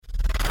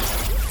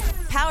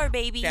Power,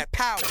 baby. That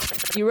power.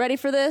 You ready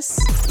for this?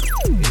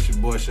 It's your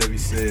boy Chevy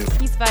Sid.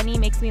 He's funny,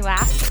 makes me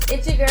laugh.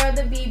 It's your girl,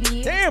 the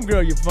BB. Damn,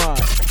 girl, you're fine.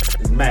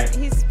 It's Mac.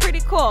 He's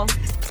pretty cool.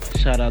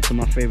 Shout out to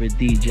my favorite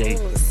DJ.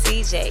 Ooh,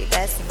 CJ,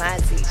 that's my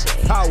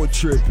DJ. Power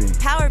tripping.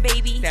 Power,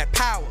 baby. That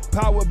power.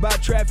 Powered by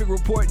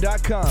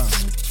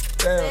TrafficReport.com.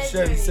 Damn,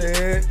 Chevy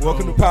Sid.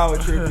 Welcome to Power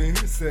Tripping.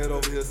 Sid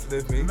over here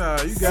sniffing.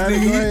 Nah, you got it.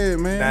 Go ahead,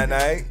 man.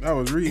 Night. I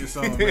was reading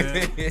something,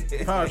 man.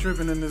 Power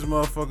tripping in this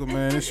motherfucker,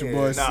 man. It's your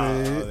boy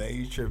Sid. Man,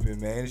 you tripping,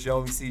 man. It's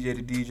your homie CJ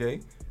the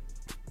DJ.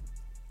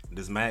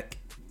 This Mac.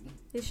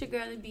 It's your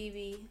girl, the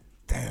BB.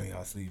 Damn,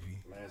 y'all sleepy.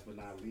 Last but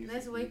not least.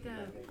 Let's wake up.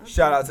 Okay.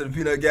 Shout out to the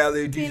Peanut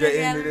Gallery, Peanut DJ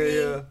Amy Gallery,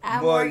 there.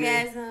 I'm Morgan.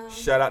 Orgasm.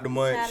 Shout out to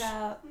Munch. Shout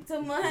out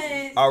to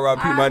Munch.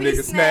 R.I.P. my R.I.P.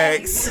 nigga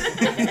Snacks.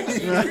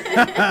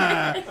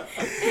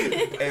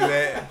 Hey,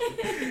 man.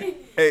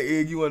 Hey,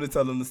 Ig, you want to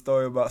tell them the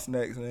story about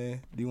Snacks, man?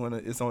 Do you want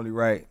to? It's only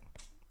right.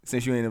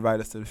 Since you ain't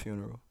invited us to the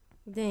funeral.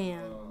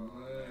 Damn.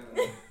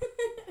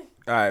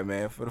 All right,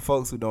 man. For the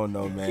folks who don't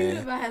know, man. Cue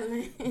the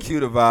violin. Cue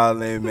the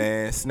violin,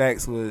 man.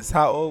 Snacks was,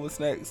 how old was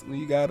Snacks when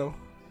you got him?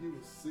 He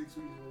was 6 weeks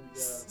when we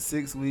got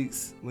 6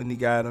 weeks when he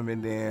got him,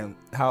 and then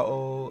how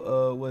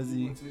old was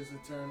he? to his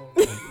eternal.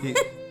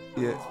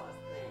 Yeah,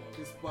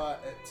 His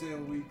spot at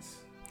 10 weeks.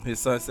 his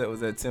sunset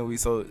was at 10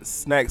 weeks. So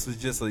Snacks was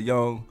just a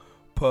young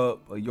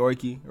pup, a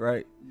Yorkie,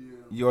 right?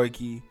 Yeah.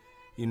 Yorkie.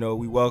 You know,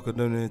 we welcomed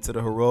him into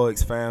the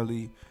Heroics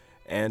family,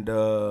 and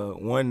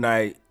one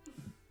night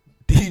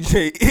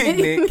DJ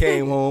Ignorant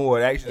came home,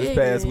 or actually this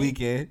past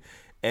weekend,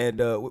 and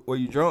were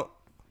you drunk?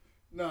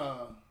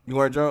 Nah. You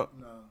weren't drunk?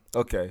 Nah.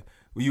 Okay.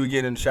 Well, you were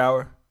getting in the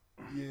shower?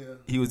 Yeah.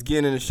 He was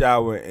getting in the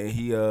shower, and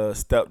he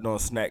stepped on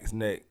Snacks'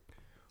 neck.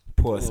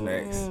 Poor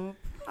Snacks.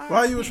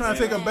 Why you was trying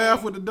to take a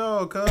bath with the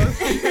dog, cuz?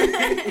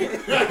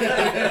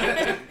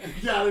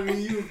 Gotta be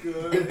you,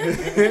 cuz.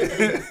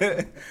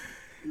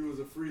 He was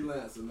a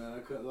freelancer, man. I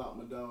couldn't lock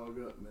my dog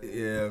up, man.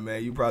 Yeah,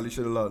 man. You probably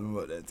should have locked him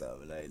up that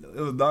time of night, though.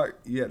 It was dark.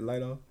 You had the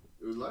light on?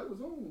 It was light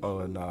was on.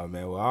 Oh, nah,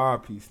 man. Well,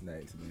 R.I.P.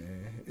 Snacks,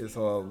 man. It's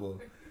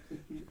horrible.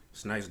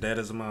 Snake's dead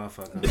as a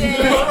motherfucker.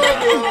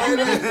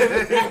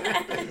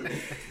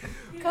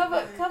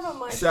 Cover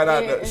my Shout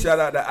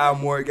out to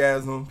I'm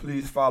Orgasm.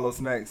 Please follow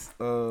Snacks'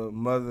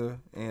 mother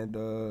and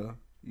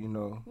you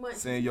know,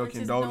 send your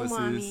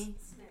condolences.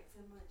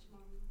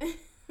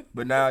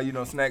 But now, you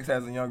know, Snacks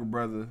has a younger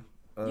brother.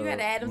 You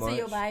gotta add him Munch. to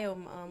your bio,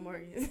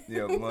 Morgan.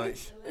 Yeah,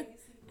 Munch.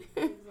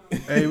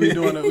 Hey, we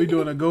doing a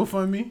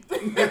GoFundMe? Oh,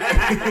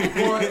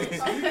 I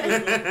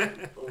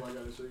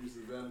gotta show you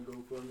Savannah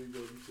GoFundMe.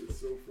 This shit's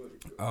so funny.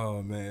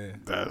 Oh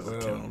man. That's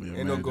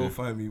ain't no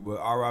GoFundMe, but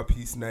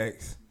R.I.P.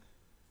 Snacks.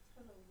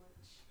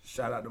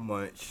 Shout out to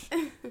Munch.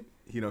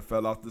 He done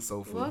fell off the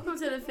sofa. Welcome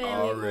to the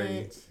family,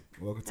 already. Munch.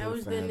 Welcome to That the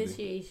was family. the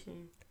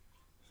initiation.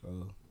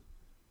 So,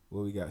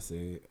 what we got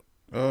said?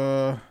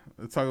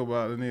 Let's talk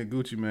about the nigga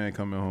Gucci Man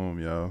coming home,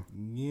 y'all.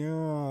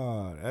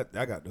 Yeah,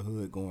 that got the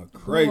hood going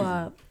crazy.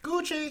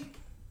 Gucci.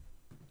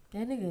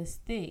 That nigga is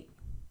thick.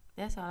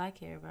 That's all I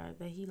care about.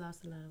 That he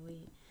lost a lot of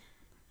weight.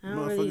 I don't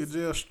Motherfucker really.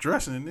 jail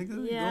stressing,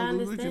 nigga. Yeah, I you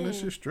go to Gucci and that understand.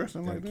 shit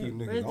stressing like Gotta keep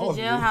that. niggas Where's the off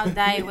jailhouse me.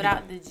 diet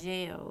without the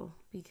jail?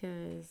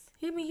 Because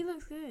he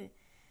looks good.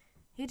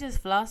 He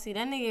just flossy.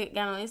 That nigga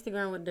got on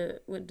Instagram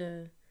with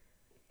the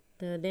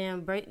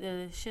damn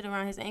the shit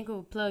around his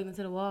ankle plugged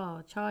into the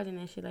wall, charging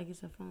that shit like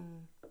it's a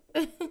phone.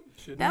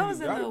 That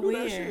was a little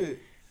weird.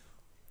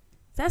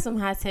 That's some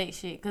high tech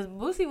shit. Cause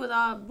Boosie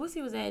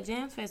was at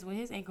Jams Fest with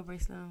his ankle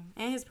bracelet on,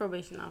 and his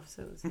probation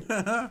officer was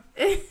here.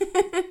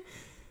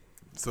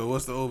 So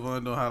what's the over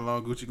under on how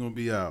long Gucci gonna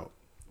be out?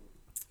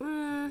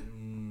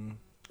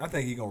 I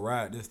think he gonna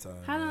ride this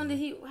time. How long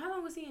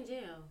was he in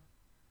jail?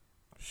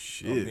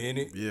 Shit. A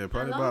minute. Yeah,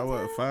 probably A about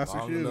long what, time?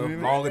 5-6 years. ain't it?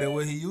 Longer than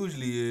what he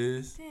usually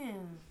is.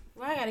 Damn.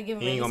 Well, I gotta give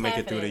him. He ain't at gonna least make it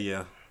half through of the that.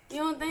 year. You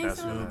don't think That's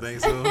so? You don't think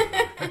so?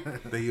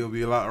 Think he'll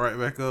be locked right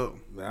back up?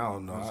 Man, I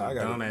don't know. Some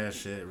dumbass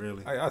shit,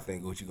 really. I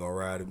think Gucci gonna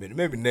ride a minute.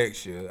 Maybe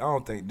next year. I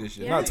don't think this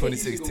year. Yeah, I Not think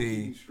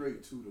 2016.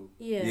 Straight too though.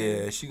 Yeah.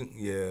 Yeah,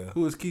 yeah.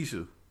 Who is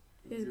Keisha?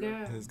 His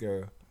girl. His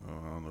girl. Oh,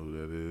 I don't know who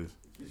that is.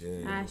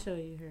 Yeah. I'll show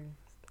you her.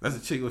 That's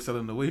the chick who was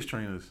selling the waist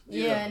trainers.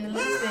 Yeah, and the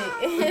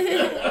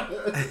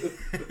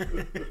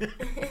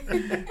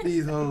lipstick.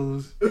 These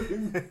hoes.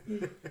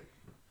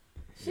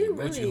 She Gucci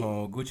really,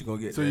 home. Gucci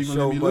gonna get So that you gonna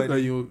show let me look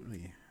money. or you?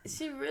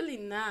 she really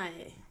not.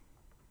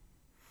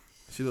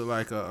 She look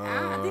like a.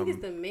 I think it's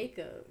the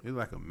makeup. It's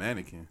like a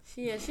mannequin.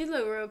 She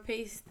look real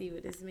pasty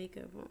with this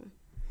makeup on.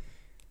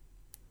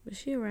 But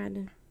she a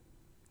rider.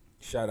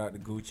 Shout out to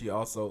Gucci.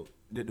 Also,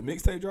 did the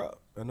mixtape drop?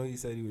 I know you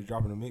said he was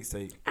dropping a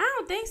mixtape. I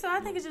don't think so.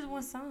 I think it's just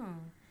one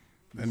song.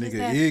 That Just nigga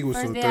that Ig was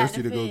so first day out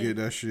thirsty the to go Fed. get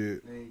that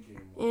shit. And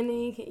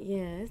then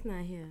it's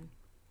not here.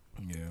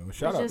 Yeah, well,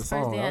 shout out just the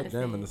first song. day I out was the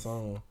jamming the Feds.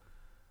 song.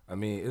 I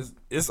mean,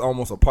 it's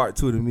almost a part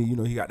two to me. You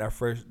know, he got that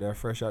fresh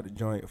out the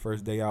joint,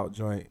 first day out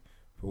joint.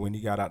 But when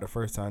he got out the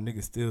first time,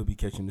 niggas still be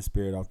catching the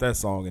spirit off that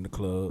song in the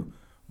club.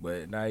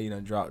 But now you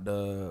done dropped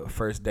the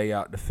first day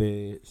out the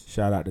feds.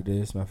 Shout out to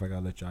this. Matter of fact,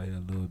 I'll let y'all hear a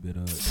little bit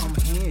of it. I'm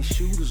hand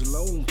shooters,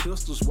 loading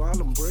pistols while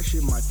I'm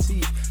brushing my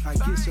teeth. I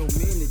get so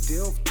many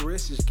death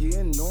threats, it's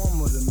getting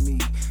normal to me.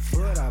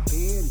 But I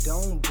bend,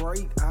 don't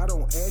break, I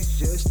don't ask,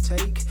 just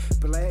take.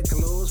 Black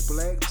gloves,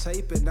 black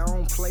tape, and I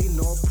don't play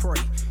nor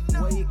pray.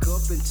 Wake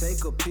up and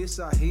take a piss,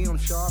 I hear them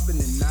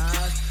sharpening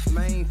knives.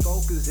 Main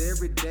focus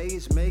every day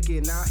is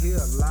making out here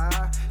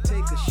alive.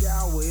 Take a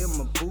shower in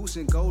my boots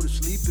and go to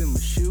sleep in my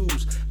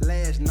shoes.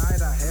 Last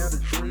night I had a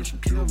dream, some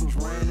killers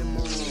ran in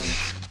my room.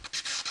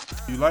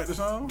 You like the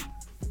song?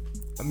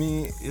 I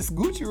mean, it's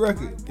Gucci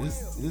record. I'm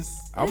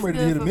It's ready to good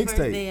hear the for first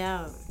day mixtape.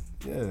 out.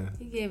 Yeah.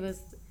 He gave us.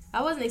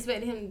 I wasn't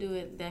expecting him to do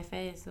it that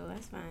fast, so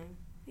that's fine.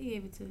 He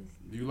gave it to us.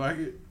 You like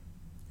it?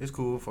 It's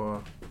cool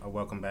for a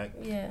welcome back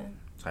Yeah.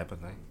 type of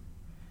thing.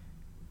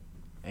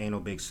 Ain't no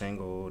big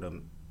single.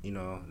 Don't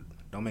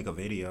make a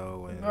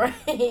video. And Right.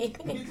 You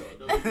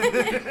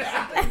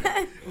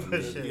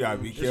gotta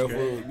be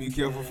careful. Be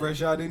careful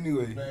fresh out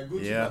anyway.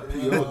 Yeah.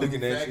 P.O.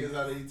 looking at you.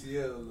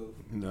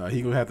 Nah,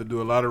 he gonna have to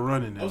do a lot of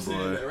running. Then,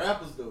 boy.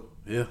 rappers though.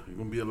 Yeah, it's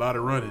gonna be a lot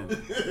of running.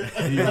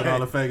 He and all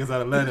the faggots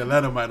out of Atlanta.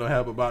 Atlanta might not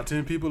have about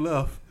 10 people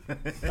left. I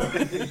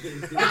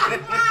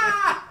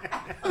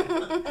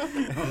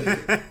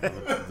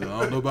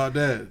don't know about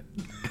that.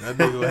 That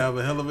nigga will have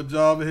a hell of a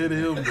job ahead of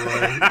him, boy.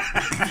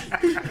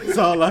 That's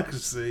all I can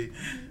say.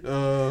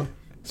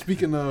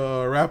 Speaking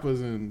of rappers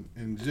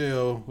in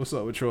jail, what's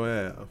up with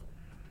Troy Ave?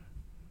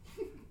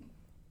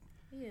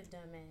 He is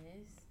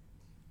dumbass.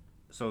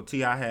 So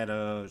T.I. had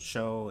a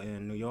show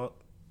in New York.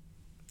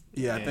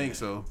 Yeah, I think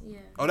so. Yeah.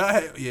 Oh,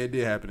 it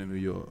did happen in New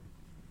York.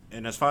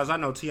 And as far as I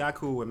know, T.I.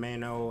 cool with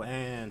Mano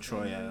and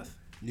Troy Ave.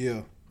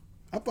 Yeah.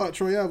 I thought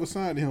Troy Ave was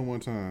signed to him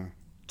one time.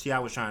 T.I.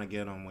 was trying to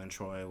get him when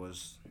Troy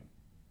was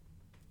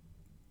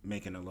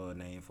making a little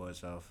name for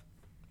himself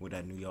with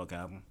that New York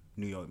album,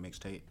 New York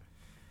mixtape.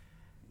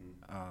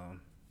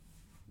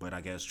 But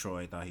I guess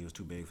Troy thought he was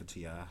too big for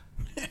T.I.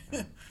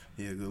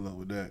 Yeah, good luck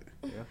with that.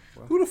 Yeah,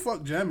 well, Who the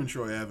fuck jamming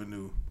Troy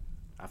Avenue?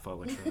 I fuck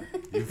with Troy.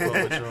 You fuck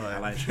with Troy. I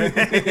like Troy.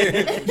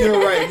 You're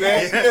right,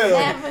 man.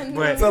 Yeah.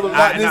 But Tell them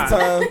not this nah,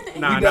 time.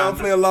 nah, You nah,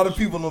 downplay a lot of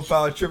people on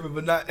foul tripping,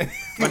 but not.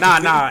 But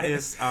nah,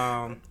 it's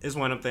one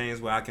of them things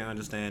where I can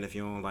understand if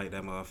you don't like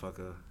that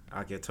motherfucker.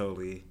 I can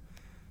totally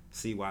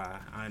see why.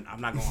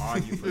 I'm not gonna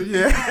argue for it.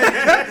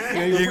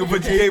 Yeah. You can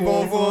put your cape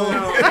on for him.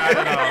 No, not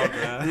at all,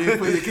 bruh. You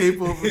put your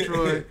cape on for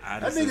Troy. I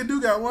That just- nigga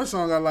do got one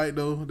song I like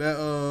though.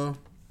 That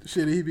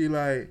shit he be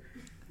like,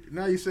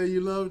 now you say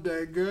you love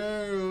that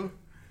girl,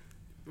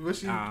 but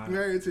she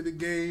married to the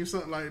game,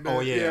 something like that.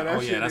 Oh yeah,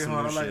 that shit that's be some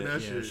hard. new I like shit.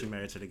 that Yeah, shit. she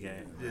married to the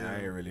game. I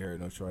ain't really heard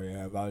no Troy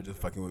Ave. I was just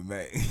fucking with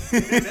Mac.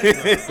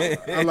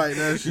 I like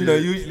that shit. You know,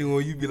 usually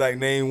when you be like,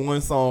 name one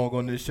song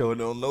on this show,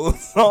 don't know a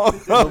song.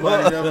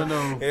 Nobody never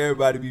know.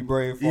 Everybody be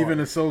brain farting. Even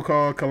the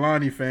so-called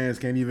Kalani fans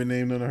can't even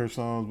name none of her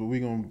songs, but we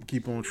gonna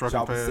keep on trucking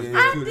Chopper past. said,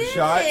 I "Do the did.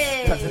 shots."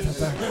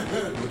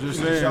 I'm just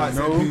saying, Shots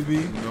at no,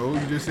 PB. no,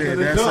 you just said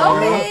the that dunk. song.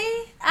 Okay,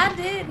 I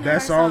did. know her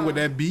That song with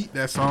that beat,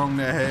 that song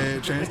that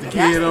had Chance the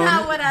Kid on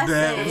not it. what I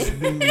That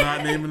said. was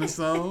not naming the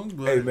song,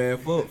 but Hey man,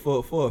 for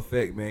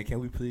effect, man, can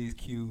we please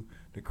cue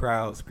the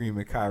crowd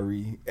screaming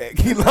Kyrie at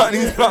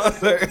Kehlani's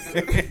concert?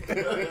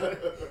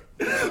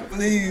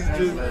 Please,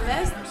 just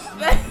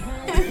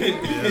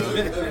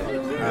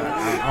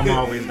I'm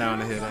always down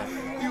to hear that.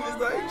 he was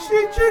like,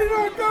 shit, cheated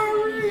on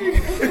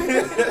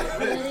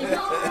Kyrie.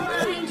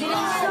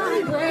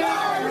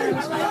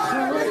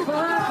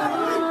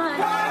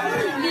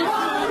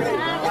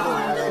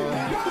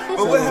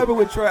 But what happened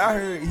with Troy? I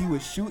heard he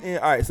was shooting.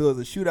 All right, so it was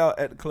a shootout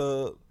at the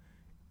club,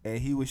 and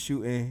he was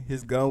shooting.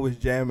 His gun was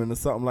jamming or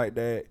something like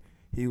that.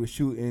 He was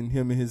shooting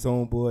him and his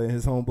homeboy, and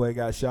his homeboy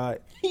got shot.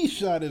 he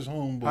shot his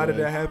homeboy. How did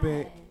that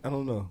happen? I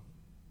don't know.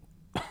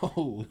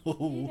 Oh,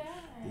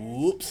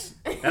 whoops.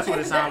 That's what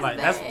it sounded like.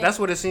 That's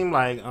what it seemed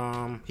like.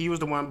 He was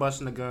the one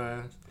busting the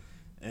guns,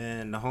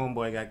 and the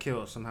homeboy got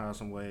killed somehow,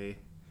 some way,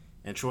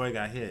 and Troy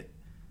got hit.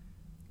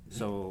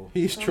 So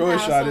Troy shot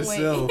some way.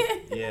 himself.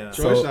 yeah,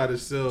 Troy So, shot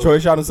himself. Troy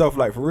shot himself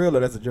like for real, or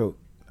that's a joke?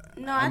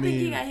 No, I think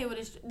he mean- got hit with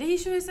a. Did he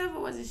shoot himself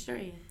or was it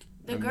straight?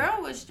 The girl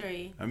was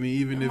straight. I mean,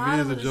 even The if it model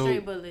is a was a straight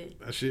joke, bullet.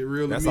 that shit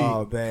real That's to me.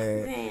 all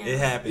bad. Damn. it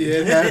happened. Yeah,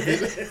 it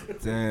happened.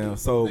 Damn.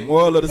 So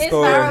moral of the His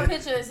story. viral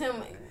picture is him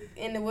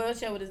in the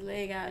wheelchair with his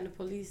leg out and the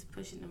police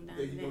pushing him down.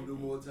 Think you gonna do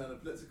more time in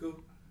Plexico?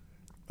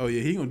 Oh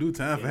yeah, he gonna do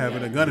time for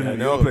having a gun in Yeah, New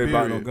they York. don't play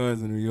about no Period.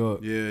 guns in New York.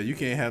 Yeah, you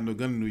can't have no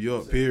gun in New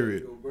York.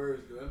 Period.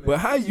 But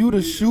how you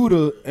the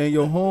shooter and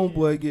your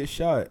homeboy get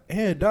shot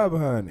and die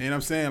behind it? And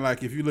I'm saying,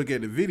 like, if you look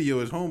at the video,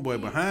 his homeboy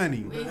behind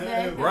him.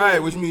 Exactly.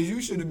 Right, which means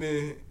you should have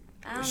been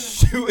I don't know.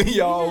 shooting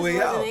y'all He way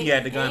just out. wasn't He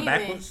had the gun aiming.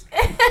 backwards. He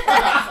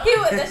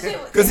was, that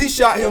shit was, Cause he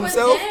shot he was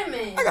himself.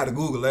 jamming. I gotta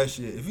Google that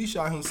shit. If he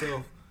shot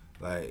himself,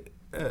 like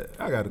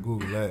I gotta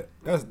Google that.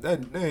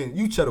 That man,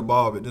 you cheddar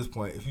Bob at this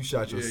point. If you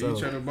shot Yeah, you yourself.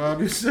 trying to bob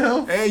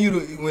yourself? And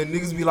when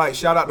niggas be like,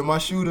 shout out to my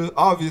shooter,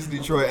 obviously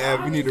Troy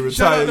Ave, you need to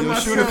Shout out retire to your my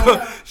shooter son.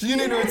 card. You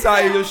need to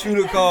retire your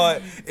shooter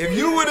card. If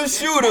you were the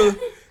shooter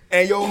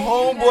and your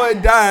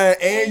homeboy died,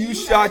 and you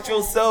shot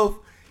yourself.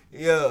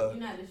 Yeah,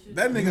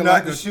 That nigga not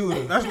like the a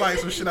shooter. That's like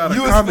some shit out of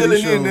You a was comedy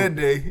feeling show. in that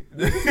day.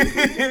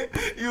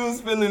 You was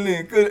feeling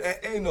in.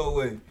 Ain't no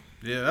way.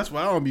 Yeah, that's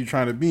why I don't be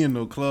trying to be in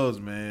no clubs,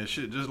 man.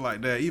 Shit just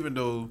like that. Even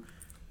though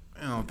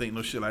I don't think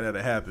no shit like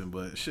that'll happen,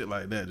 but shit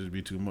like that just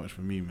be too much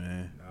for me,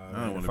 man.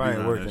 I don't want If to be I ain't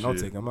around working, that I'm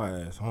shit. taking my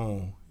ass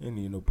home. Ain't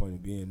need no point in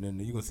being in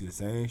there. You gonna see the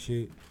same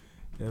shit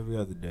every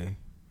other day.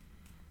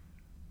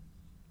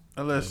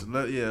 Unless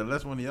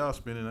one of y'all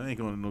spending, I ain't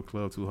going to no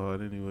club too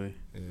hard anyway.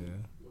 Yeah.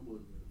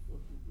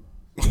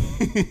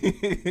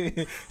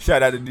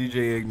 Shout out to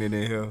DJ Ignorant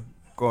in here,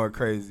 going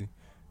crazy.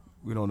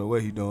 We don't know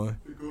what he doing.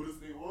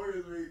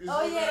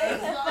 Oh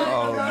yeah.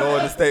 Oh,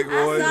 Golden State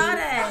Warriors. I saw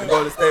that.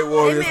 Golden State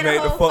Warriors They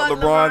made the whole fuck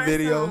LeBron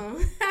video. song.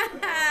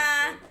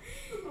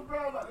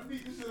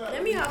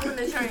 Let me hop on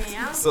the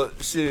train. So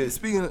shit.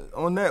 Speaking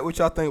on that, what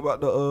y'all think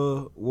about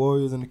the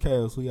Warriors and the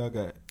Cavs? Who y'all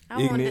got? I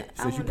Ignorant. wanna-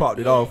 I Since you wanna- popped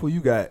it yeah. off, who you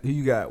got? Who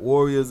you got?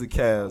 Warriors or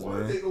Cavs,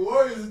 man? Take the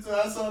Warriors until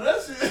I saw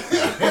that shit.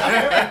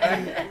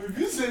 If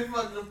you say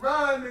fuck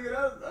LeBron, nigga,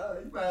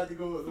 that's, you might have to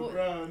go with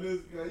LeBron. This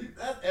guy,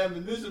 that's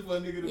ammunition for a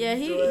nigga to Yeah,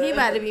 beat he your ass.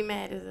 about to be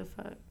mad as a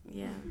fuck.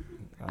 Yeah.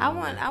 I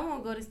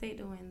want Golden State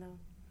to win though.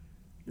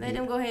 Let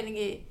them go ahead and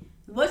get.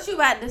 What you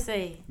about to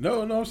say?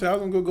 No, I'm saying I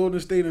was gonna go Golden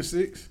State in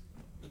 6.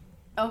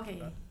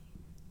 Okay.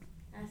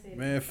 I said.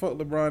 Man, fuck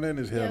LeBron and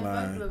his Yeah,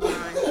 headline. fuck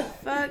LeBron.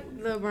 Fuck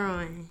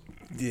LeBron.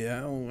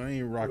 Yeah, I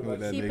ain't rocking with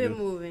that Keep nigga. it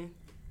moving.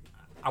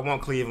 I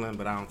want Cleveland,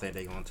 but I don't think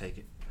they're gonna take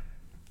it.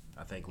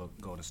 I think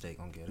Golden State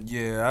gonna get it.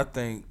 Yeah, I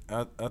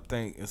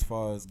think as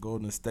far as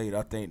Golden State,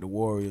 I think the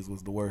Warriors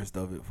was the worst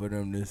of it for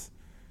them this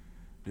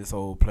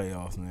whole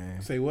playoffs,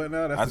 man. Say what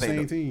now? I That's the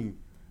think same team.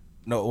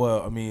 No,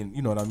 well, I mean,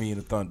 you know what I mean,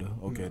 the Thunder.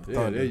 Okay, the Yeah,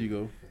 Thunder. there you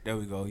go. There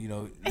we go. You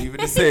know,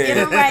 even the said, Get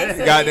 'em right,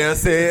 sis. goddamn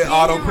said,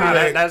 auto Get 'em Nah,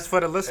 correct. that's for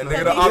the listeners.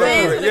 nigga, the He auto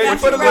wins, correct. but Yeah, got you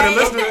put you it with the right.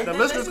 listeners. The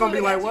listeners gonna be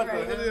like, what?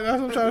 Yeah, that's what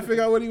I'm trying to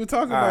figure out what he was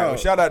talking All right, about. well,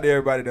 shout out to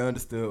everybody that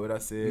understood what I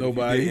said. If you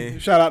Nobody. didn't-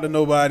 Shout out to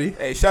nobody.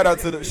 Hey, shout out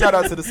to the Shout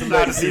out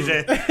select to few.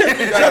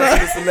 CJ. Shout out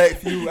to the select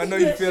few. I know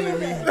you feeling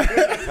me.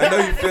 I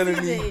know you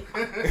feeling me.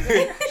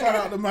 Shout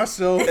out to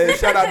myself. Hey,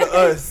 shout out to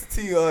us.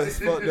 Us.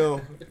 Fuck them.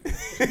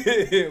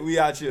 We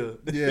out here.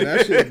 Yeah,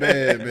 that shit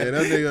bad, man.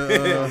 That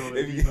nigga,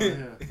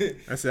 If you-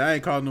 I said I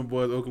ain't calling them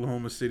boys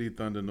Oklahoma City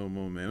Thunder no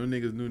more, man. Them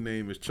niggas' new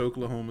name is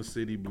Choklahoma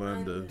City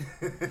Blunder.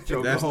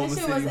 Oklahoma That shit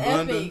City was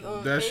Blunder. epic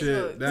on That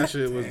Facebook.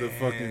 shit was the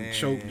fucking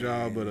choke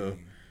job of the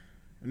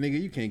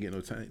nigga. You can't get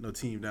no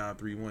team down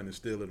 3-1 and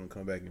still let them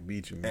come back and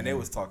beat you, man. And they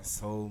was talking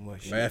so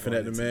much shit. laughing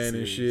at the going into man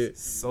and series. shit.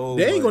 So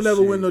They ain't gonna much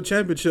never win shit. no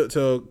championship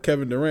till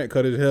Kevin Durant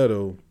cut his hair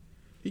though.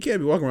 He can't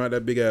be walking around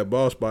that big ass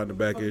ball spot in the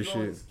back of his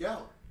shit.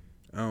 Scout.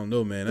 I don't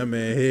know, man. That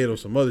man head on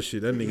some other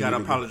shit. That nigga You gotta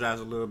need to- apologize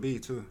to Lil B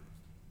too.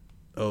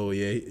 Oh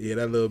yeah,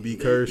 that little B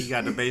curse. He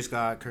got the base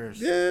god curse.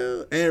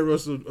 Yeah, and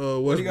Russell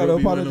What you gotta Westbrook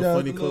be wearing them apologize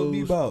funny to Lil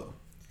B clothes. about?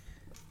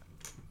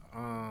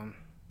 Um,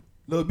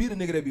 Lil B the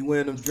nigga that be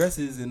wearing them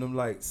dresses and them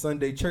like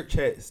Sunday church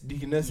hats,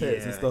 deaconess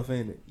hats and Yeah. stuff,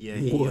 ain't it? yeah,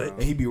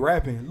 And he be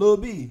rapping. Lil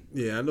B.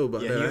 Yeah, I know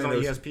about yeah, that. he was I on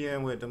ain't never-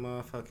 ESPN with the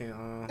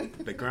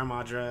motherfucking the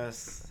grandma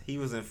dress. He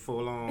was in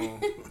full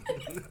on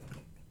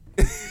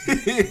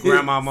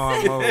grandma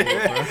mom mode. Bro.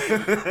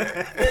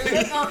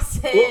 They gonna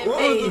say What was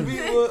the it,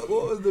 beef?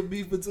 What was the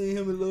beef between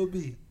him and Lil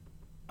B?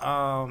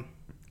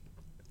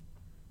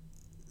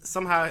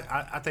 Somehow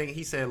I think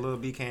he said Lil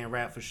B can't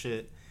rap for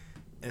shit.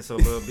 And so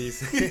Lil B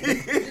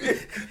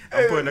said,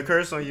 I'm putting a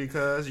curse on you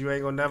cuz you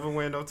ain't gonna never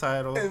win no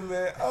title. Hey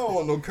man, I don't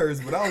want no curse,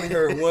 but I only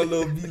heard one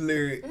Lil B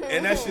lyric,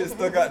 and that shit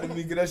stuck out to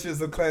me because that shit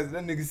so classic.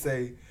 That nigga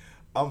say,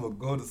 "I'ma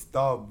go to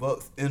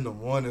Starbucks in the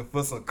morning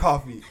for some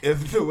coffee.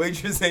 If the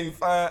waitress ain't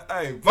fine,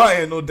 I ain't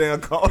buying no damn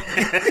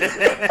coffee."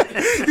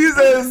 He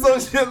said some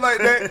shit like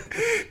that.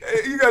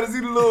 Hey, you gotta see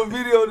the little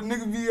video the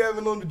nigga be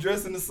having on the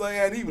dress in the sun,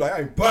 and he be like, "I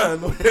ain't buying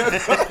no damn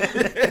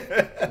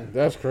coffee."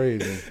 That's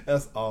crazy.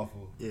 That's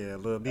awful. Yeah,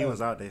 Lil B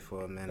was out there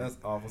for a minute. That's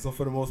awful. So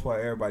for the most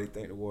part, everybody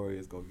think the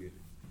Warriors gonna get it.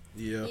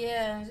 Yeah.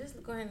 Yeah,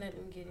 just go ahead and let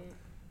them get it.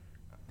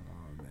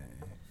 Oh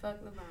man.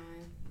 Fuck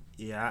LeBron.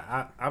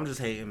 Yeah, I'm just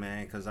hating,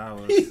 man, because I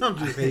was. I'm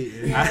just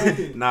hating.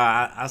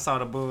 I saw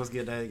the Bulls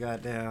get that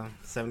goddamn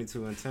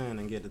 72-10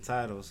 and get the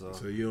title. So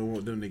So you don't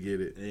want them to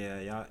get it. yeah,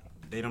 y'all,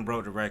 they done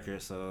broke the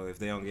record. So if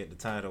they don't get the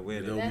title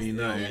with it, Don't That's mean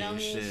it. nothing. It don't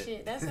mean Shit.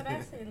 shit. That's what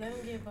I said. Let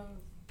them get both.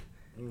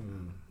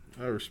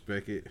 I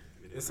respect it.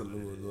 It's a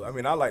little. I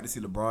mean, I like to see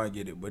LeBron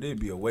get it, but it'd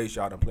be a waste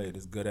y'all done played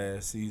this good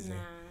ass season,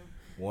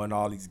 won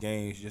all these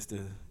games just to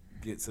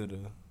get to the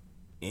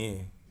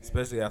end,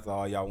 especially after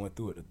all y'all went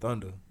through it. The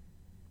Thunder.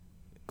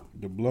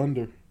 The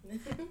blunder.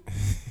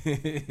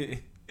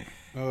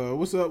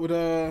 What's up with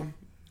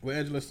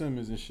Angela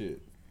Simmons and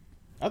shit?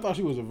 I thought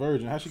she was a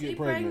virgin. How she She get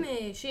pregnant?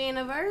 pregnant. She ain't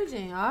a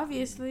virgin,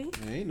 obviously.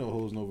 Man, ain't no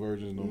hoes, no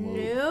virgins no more.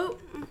 Nope.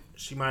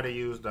 she might have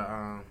used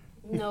the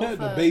No, The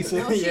fuck. baser.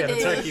 No, she Yeah, the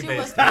did. turkey She base.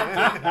 was fucking.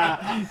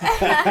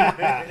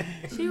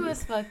 She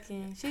was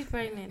fucking. She's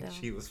pregnant though.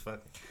 she was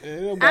fucking.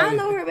 Ain't I nobody- don't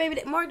know who her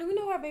baby. Mark, do we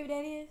know who her baby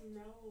daddy is?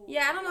 No.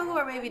 Yeah, I don't know who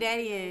her baby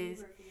daddy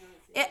is.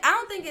 I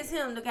don't think it's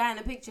him, the guy in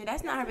the picture.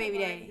 That's not her baby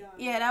daddy.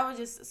 Yeah, that was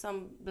just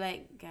some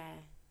black guy.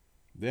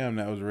 Damn,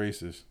 that was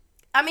racist.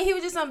 I mean, he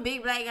was just some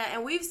big black guy,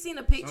 and we've seen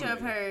a picture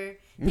of her.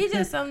 He's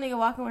just some nigga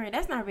walking with her.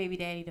 That's not her baby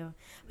daddy, though.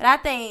 But I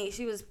think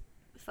she was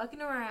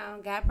fucking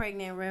around, got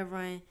pregnant.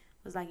 Reverend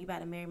was like, you about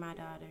to marry my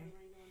daughter.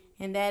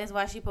 And that is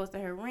why she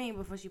posted her ring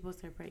before she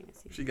posted her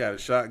pregnancy. She got a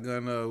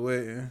shotgun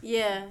wedding.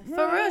 Yeah,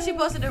 for real, she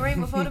posted the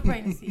ring before the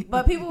pregnancy.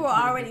 But people were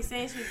already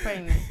saying she was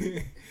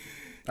pregnant.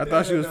 I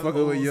thought she was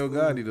fucking with Yo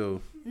Gotti,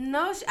 though.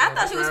 No, I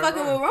thought she was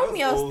fucking with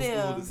Romeo Old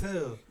still. school as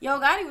hell. Yo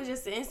Gotti was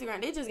just an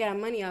Instagram. They just got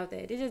money out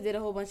there. They just did a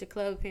whole bunch of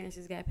club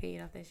appearances, got paid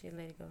off that shit, and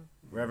let it go.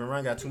 Reverend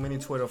Run got too many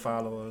Twitter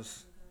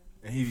followers.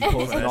 And he be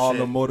posting That all shit.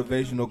 the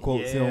motivational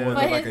quotes. He don't Yeah. want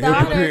But to like his a daughter,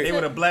 hypocrite. They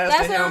would have blasted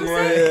That's what him. I'm boy.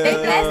 saying. They Yeah.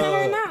 blasting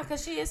her now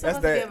because she is That's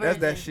supposed to be a that. That's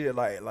virgin. that shit.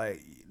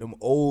 Like them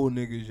old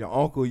niggas. Your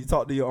uncle. You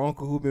talk to your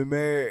uncle who been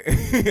married.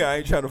 I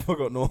ain't trying to fuck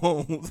up no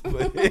homes,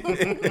 but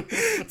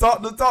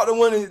talk to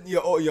one of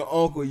your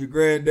uncle, your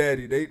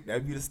granddaddy.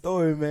 That be the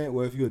story, man.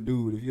 Well, if you're a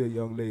dude, if you're a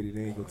young lady,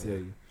 they ain't gonna tell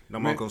you.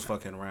 Them uncles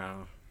fucking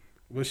around.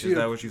 But Is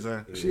that what you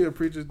saying? She a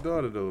preacher's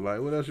daughter, though.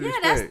 Like, what else you Yeah,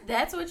 expect?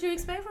 that's what you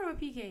expect from a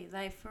PK.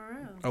 Like, for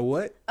real. A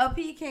what? A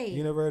PK.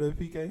 You never heard of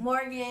PK?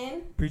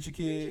 Morgan. Preacher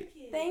kid.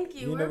 Thank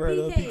you. You We're never heard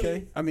of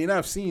PK? I mean,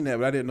 I've seen that,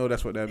 but I didn't know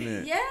that's what that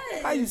meant.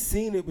 Yes. How you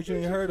seen it, but you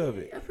ain't heard of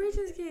it? A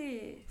preacher's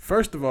kid.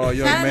 First of all,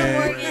 young Shout out to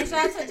man, Morgan.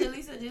 Shout out to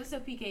Jalisa. Jalisa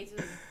PK too.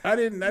 I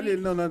didn't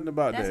know nothing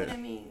about That's that. what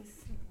it means.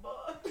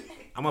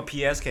 I'm a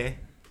PSK.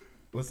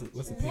 What's a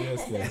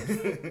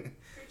PSK?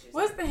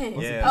 What's the hint?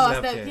 Yeah, Oh, a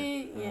step step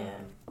kid. kid? Yeah.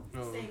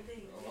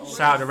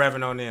 Shout out to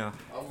Reverend O'Neal.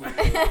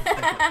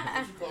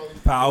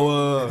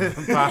 Power.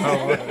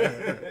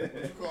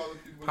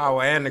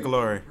 Power and the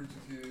glory.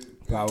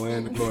 Power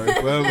and the glory.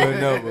 Forever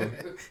and ever.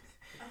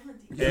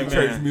 Yeah,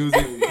 Church man.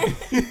 music.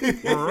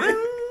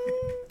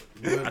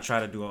 I try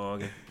to do an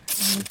organ.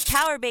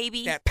 Power,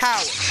 baby. That power.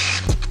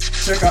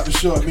 Check out the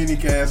short mini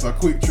casts or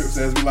quick trips,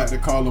 as we like to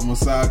call them, on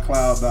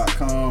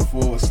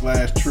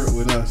SoundCloud.com/trip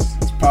with us.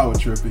 It's power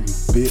tripping, you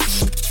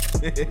bitch.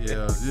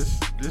 Yeah,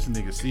 this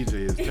nigga CJ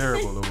is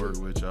terrible to work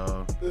with,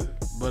 y'all.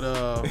 But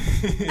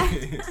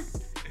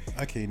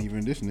I can't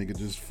even. This nigga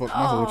just fucked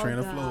my whole train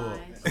of flow up.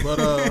 But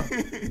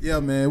yeah,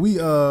 man, we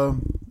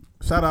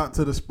shout out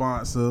to the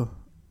sponsor,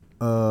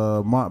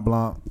 Mont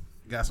Blanc.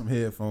 Got some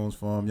headphones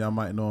for him. Y'all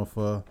might know him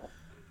for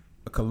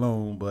a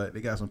cologne, but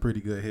they got some pretty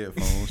good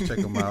headphones. Check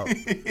them out.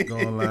 Go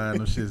online.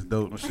 Them shit's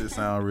dope. Them shit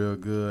sound real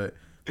good.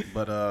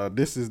 But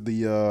this is the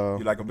You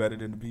like them better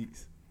than the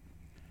Beats?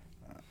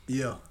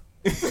 yeah.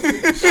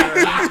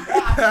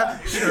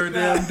 Sure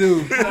damn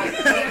do.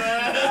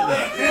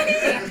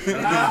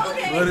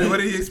 What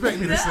do you expect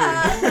me to say?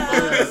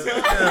 Yeah,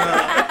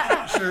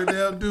 sure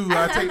damn do.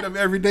 I take them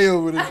every day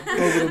over them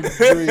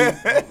dreams.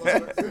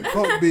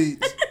 Folk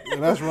beats. Yeah,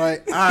 that's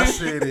right. I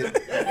said it.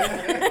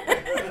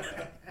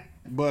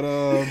 But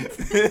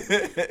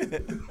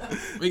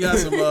we got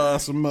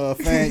some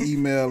fan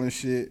email and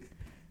shit.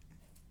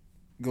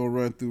 Go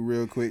run through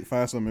real quick.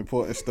 Find some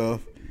important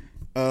stuff.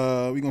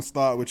 We gonna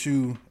start with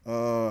you.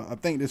 I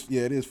think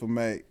it is for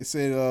Mac. It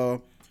said,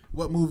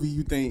 what movie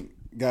you think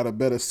got a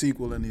better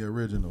sequel than the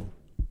original?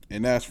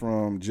 And that's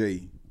from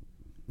Jay.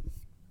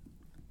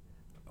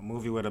 A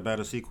movie with a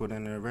better sequel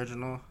than the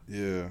original.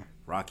 Yeah.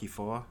 Rocky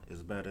 4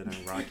 is better than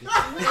Rocky.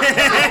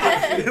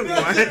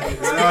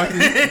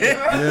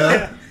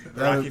 Yeah.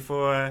 Rocky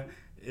 4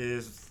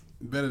 is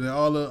Better than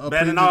all the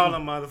better than all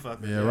them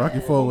motherfuckers. Yeah, Rocky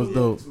 4 was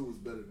dope.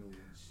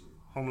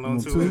 Home Alone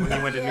 2 2. when he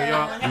went to New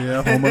York.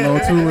 Yeah, Home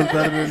Alone 2 was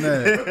better than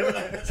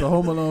that. So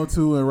Home Alone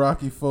 2 and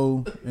Rocky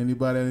 4.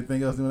 Anybody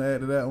anything else you want to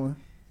add to that one?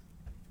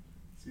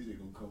 CJ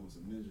gonna come with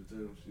some Ninja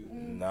Turtle shit.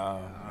 Nah,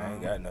 I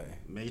ain't got nothing.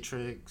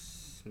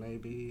 Matrix,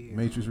 maybe.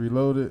 Matrix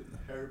Reloaded.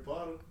 Harry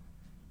Potter.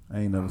 I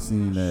ain't never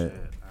seen that.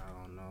 Shit, I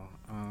don't know.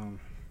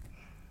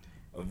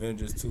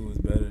 Avengers 2 is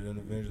better than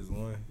Avengers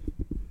 1.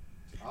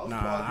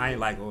 Nah, I ain't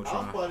like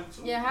Ultron. House Party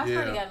got a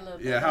little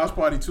better. Yeah, House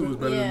Party 2 was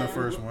better than the Yeah.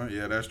 first one.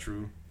 Yeah, that's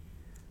true.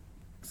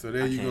 So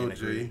there I you go, can't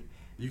Jay. agree.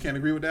 You can't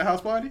agree with that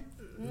House Party?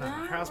 Nah,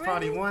 House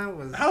Party 1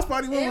 was. House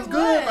Party 1 was It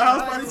good, but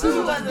House Party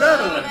 2 was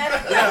better.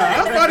 Yeah,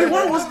 House Party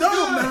 1 was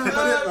dope, man.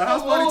 But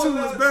House Party 2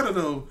 was better,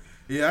 though.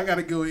 Yeah, I got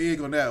to go with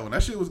Egg on that one.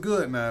 That shit was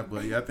good now,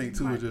 but yeah, I think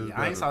 2 was just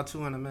better. I ain't saw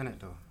 2 in a minute,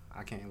 though.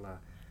 I can't lie.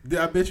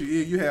 Yeah, I bet you,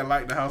 Egg, you had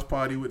like the House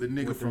Party with the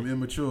nigga from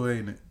Immature,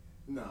 ain't it?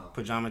 No.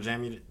 Pajama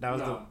Jamie. That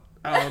was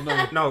I don't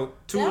know. No,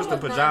 2 was the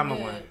pajama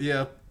one.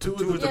 Yeah, 2 was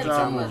Two the was the pajama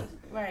pajama one.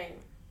 Right.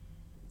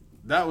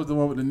 That was the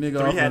one with the nigga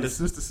 3 off had of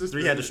the the sister.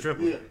 3 had the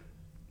stripper. Yeah.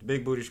 The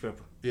big booty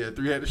stripper. Yeah,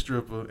 3 had the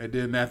stripper, and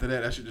then after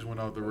that shit just went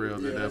off the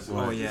rails at that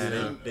point. Oh,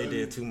 yeah, they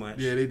did too much.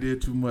 Yeah, they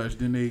did too much.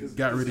 Then they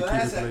got rid of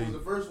Class Kid Act was Play.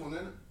 the first one,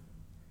 isn't it?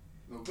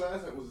 No,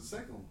 Class Act was the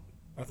second one.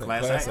 I think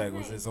Class Class Act? Act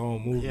was his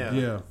own movie. Yeah,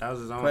 Yeah. that was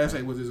his own. Class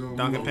thing. Act was his own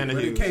Duncan movie, but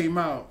Pennhughes. it came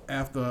out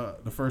after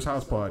the first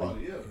House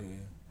Party. Yeah.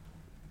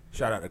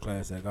 Shout out to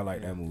Class Act. I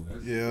like that movie.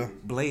 Yeah.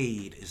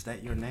 Blade, is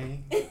that your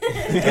name?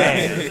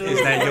 Dad,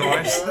 is that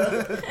yours?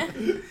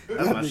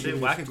 That's my shit.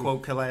 Well, I can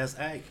quote Class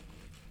Act.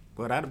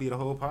 Well, that'll be the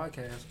whole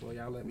podcast. Boy,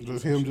 y'all let me.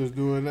 Just him just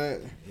doing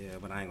that. Yeah,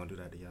 but I ain't gonna do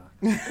that to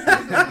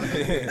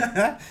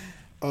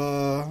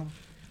y'all.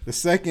 The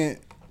second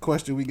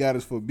question we got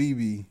is for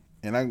BB,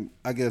 and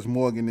I guess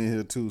Morgan in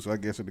here too, so I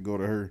guess it'll go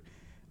to her.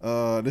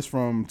 This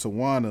from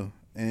Tawana,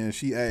 and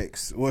she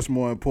asks, "What's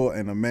more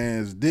important, a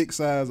man's dick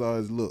size or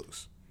his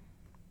looks?"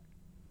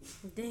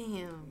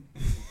 Damn.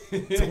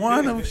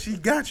 Tawana, she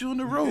got you on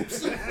the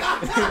ropes.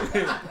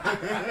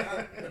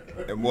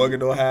 And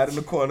Morgan don't hide in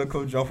the corner,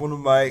 come jump on the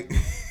mic.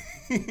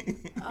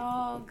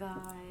 Oh gosh.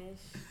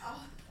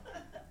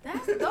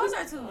 Those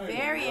are two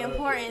very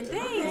important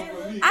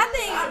things. I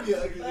think. I'd be an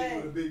ugly nigga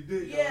with a big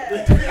dick.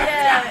 Yeah.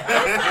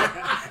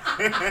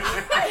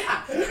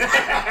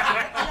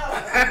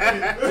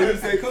 Come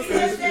say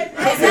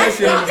that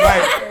shit in the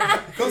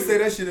mic. Come say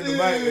that shit in the mic,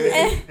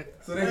 man.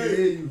 So they can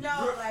hear you.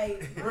 No,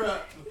 like.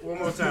 One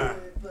more time.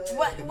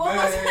 What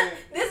was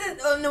this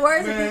is in the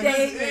words of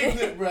DJ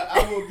Ignorant. Bro,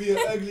 I would be an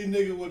ugly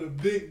nigga with a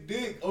big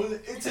dick.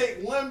 It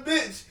take one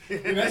bitch,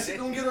 and that shit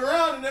gonna get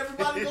around, and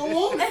everybody gonna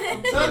want it.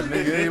 I'm telling you.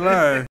 Nigga ain't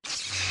lying.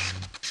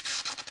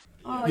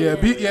 Oh,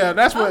 Yeah,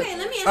 that's what. Okay,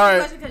 let me answer all the right.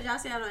 question because y'all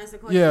say I don't answer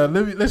questions.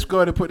 Yeah, let's go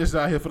ahead and put this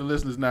out here for the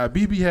listeners now.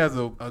 BB has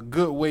a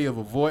good way of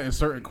avoiding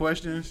certain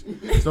questions,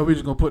 so we're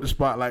just gonna put the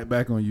spotlight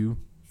back on you.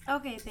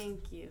 Okay,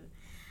 thank you.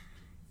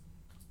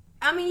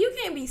 I mean, you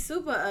can't be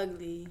super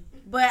ugly,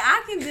 but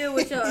I can deal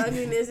with your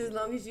ugliness as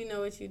long as you know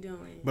what you're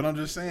doing. But I'm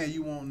just saying,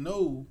 you won't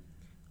know.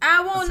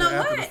 I won't know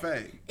after what. the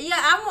fact. Yeah,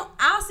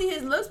 I'll see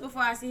his looks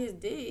before I see his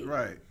dick.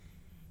 Right.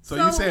 So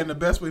you saying the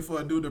best way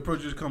for a dude to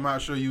approach you is come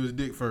out show you his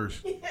dick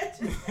first? Just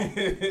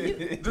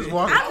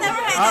walk. I've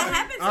never had that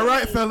happen to All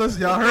right, me. fellas,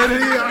 y'all heard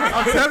it here.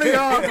 I'm telling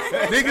y'all,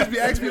 niggas be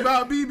asking me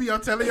about BB.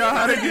 I'm telling y'all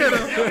how to get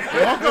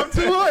her. Walk up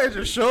to her and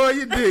just show her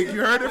your dick.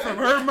 You heard it from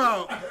her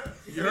mouth.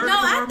 You heard it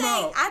from her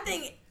mouth. I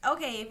think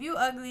okay, if you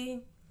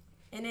ugly,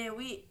 and then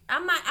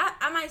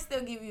I might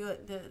still give you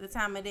the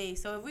time of day.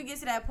 So if we get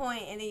to that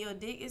point and then your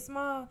dick is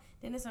small,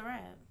 then it's a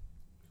wrap.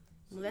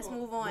 Well, let's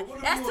move on.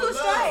 That's two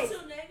strikes.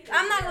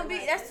 I'm not gonna be.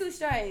 That's two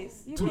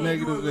strikes. You Two can't-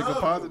 negatives make a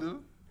positive.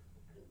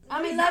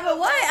 I mean, love it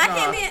what? I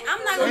can't be.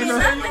 I'm not gonna be in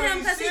love with him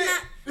because he's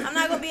not. I'm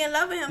not gonna be in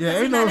love with him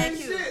because he's not that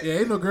cute.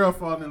 ain't no girl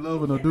falling in love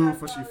with no dude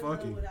for she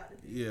fucking.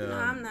 Yeah, No,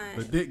 I'm not.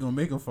 The dick gonna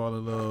make him fall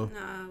in love.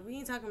 No, we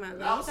ain't talking about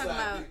love. We talking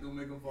about. Dick gonna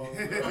make him fall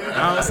in love.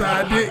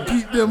 Outside dick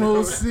keep them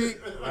hoes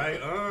sick. Like,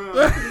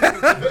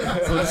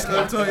 So the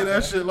Slim told you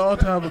that shit long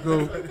time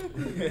ago.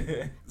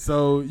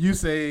 So you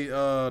say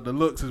the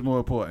looks is more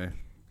important.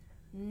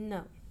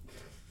 No.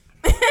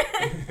 Is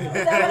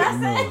that what I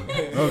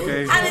said?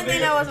 Okay. I didn't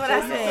think that was what I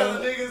Tell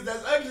said. niggas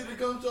that's ugly to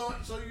come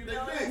show you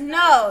their dick.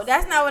 No,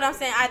 that's not what I'm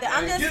saying either.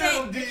 I'm just Get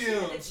saying. them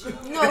DMs.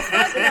 No,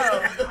 fuck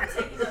no.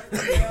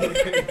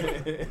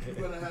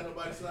 You better have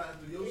nobody sliding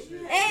through your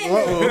shit.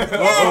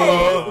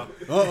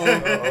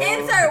 And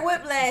insert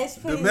whiplash,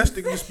 please.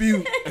 Domestic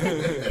dispute.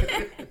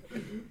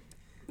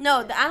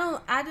 No, I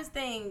don't. I just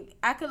think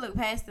I could look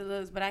past the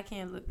looks, but I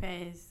can't look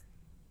past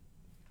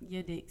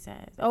your dick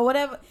size or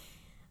whatever.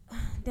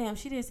 Damn,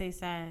 she did say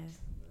size.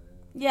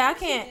 Yeah, I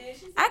can't.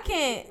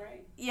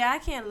 Yeah, I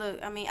can't look.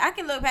 I mean, I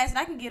can look past it.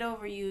 I can get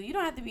over you. You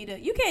don't have to be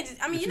you can't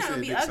just. I mean, But you're you not gonna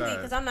said be dick ugly size.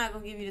 because I'm not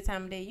gonna give you the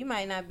time of day. You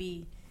might not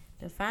be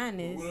the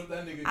finest. What if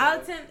that nigga I'll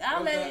got, attempt. what I'll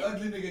if let that it.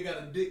 ugly nigga got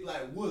a dick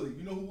like Wooly?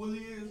 You know who Wooly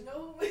is?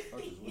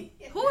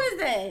 Who is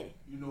that?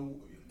 You know,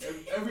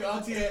 every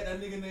auntie had that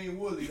nigga named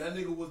Wooly. That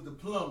nigga was the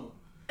plumber.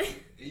 And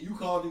you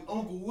called him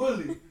Uncle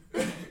Wooly.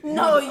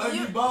 No, Ugly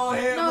you. bald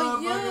head No,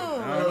 motherfucker. you.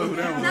 I don't know who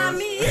that was. Not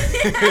me.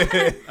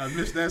 I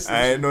missed that.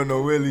 I ain't know no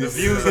the Willies.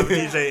 views of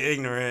DJ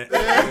Ignorant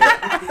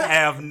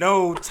have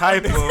no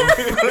type of.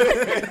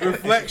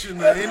 reflection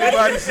of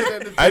anybody sitting at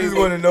the table. I just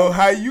want to know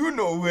how you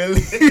know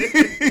Willie.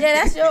 Yeah,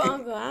 that's your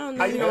uncle. I don't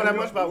know. How you know that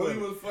much about Wooly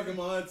women? was fucking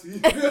my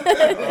auntie.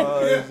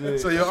 Oh, shit.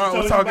 So your aunt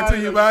was talking to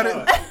you about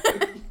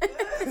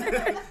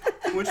it?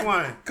 Which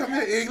one? Come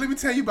here, Igg. Let me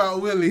tell you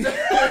about Willie.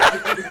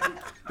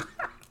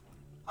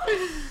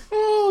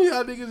 Oh,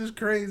 y'all niggas is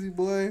crazy,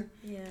 boy.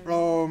 Yeah.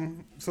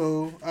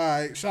 So, all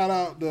right. Shout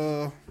out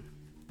to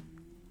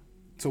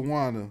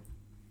Tawana.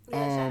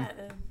 Yeah,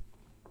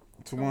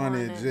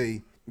 Tawana and Tawana.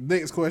 Jay.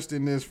 Next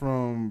question is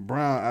from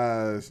Brown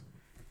Eyes.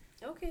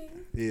 Okay.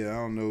 Yeah, I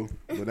don't know,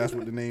 but that's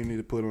what the name need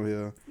to put on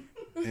here.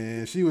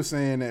 And she was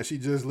saying that she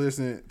just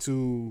listened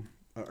to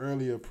a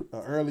earlier.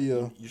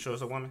 You sure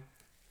it's a woman?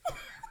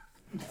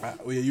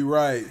 Well, yeah, you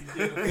right.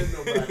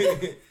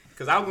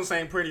 Because I was going to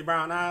say pretty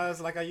brown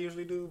eyes like I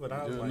usually do, but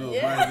I was like, No,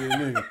 might be a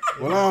nigga.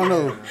 Well, I don't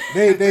know.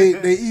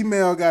 They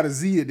email got a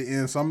Z at the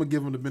end, so I'm gonna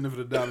give them the benefit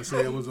of the doubt and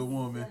say it was a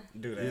woman.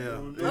 do that.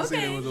 Yeah, they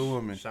said it was a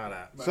woman. Shout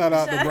out. Shout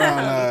out to Brown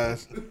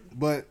Eyes,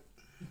 but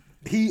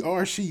he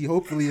or she,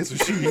 hopefully it's a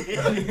she.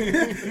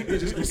 They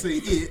just gonna say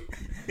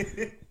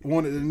it.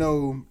 Wanted to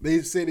know.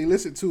 They said they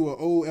listened to an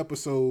old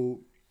episode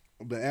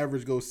of The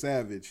Average Go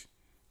Savage,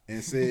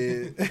 and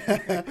said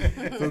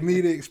for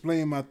me to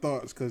explain my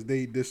thoughts because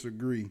they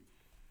disagree.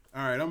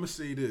 All right, I'm gonna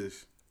say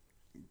this.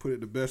 Put it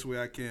the best way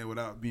I can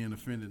without being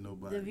offending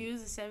nobody. The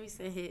views of Chevy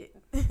said hit.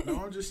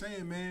 No, I'm just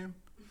saying, man.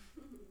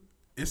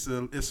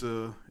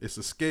 it's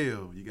a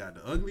scale. You got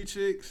the ugly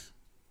chicks,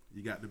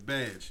 you got the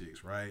bad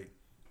chicks, right?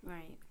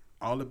 Right.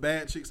 All the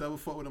bad chicks I ever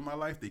fucked with in my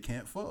life, they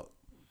can't fuck.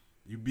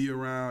 You be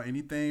around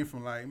anything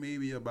from like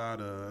maybe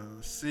about a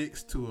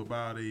 6 to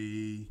about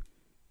a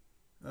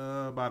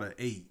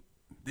 8.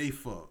 They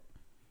fuck.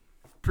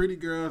 Pretty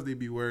girls, they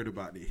be worried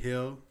about their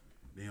hair.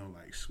 They don't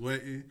like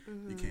sweating.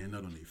 They can't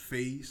nut on their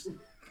face.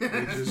 They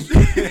just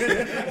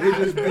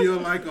feel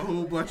like a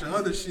whole bunch of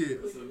other shit.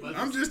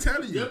 I'm just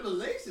telling you.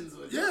 Stipulations.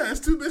 Yeah, it's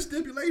too many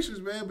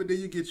stipulations, man. But then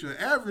you get your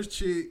average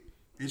chick,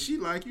 and she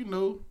like,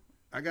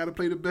 I gotta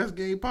play the best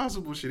game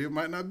possible. Shit, it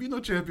might not be no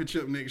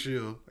championship next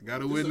year. I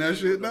gotta win that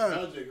shit now.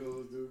 That's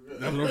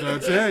what I'm trying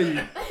to tell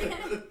you.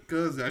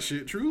 Cause that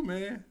shit true,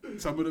 man.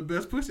 Some of the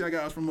best pussy I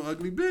got was from an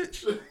ugly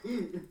bitch.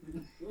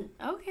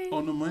 Okay.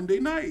 On the Monday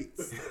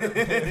nights. In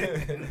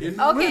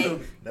the Okay.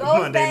 winter.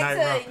 Goes back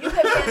to you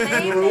could be a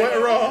lame What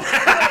nigga.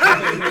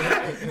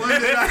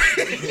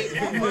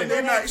 wrong?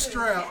 Monday night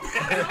strap.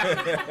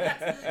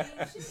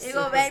 It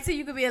go back to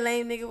you could be a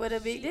lame nigga with a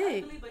big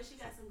dick. But she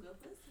got some good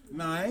pussy.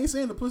 Nah, I ain't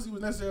saying the pussy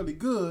was necessarily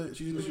good.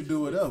 She just let you do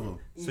whatever.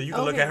 So you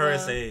can look at her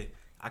and say,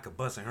 I could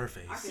bust in her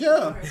face.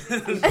 Yeah. I She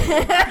let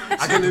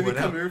can do me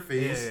come whatever. in her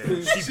face.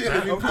 Yeah. She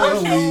let me pull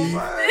her weed.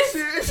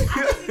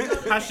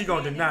 How she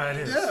gonna deny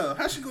this? Yeah,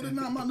 how she gonna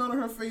deny my nut on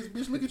her face,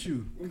 bitch? Look at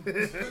you.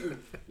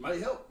 Might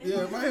help.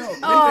 Yeah, it might help.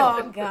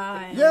 Oh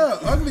God. Yeah,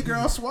 ugly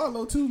girls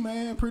swallow too,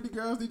 man. Pretty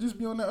girls, they just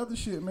be on that other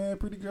shit, man.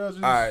 Pretty girls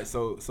just... All right,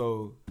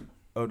 so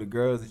the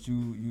girls that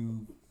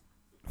you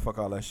fuck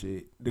all that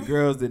shit. The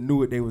girls that knew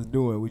what they was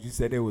doing, would you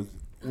say they was?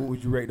 What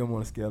would you rate them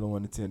on a scale of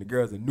 1 to 10? The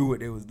girls that knew what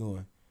they was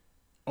doing.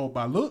 Oh,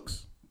 by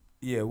looks?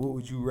 Yeah, what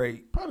would you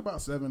rate? Probably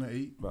about 7 or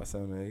 8. About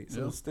 7 or 8.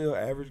 So Yeah. still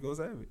average goes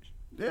average.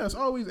 Yeah, it's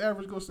always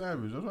average go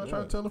savage. That's what I try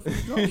to tell her from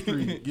the jump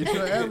street. Get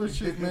your average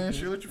chick, man.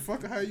 She'll let you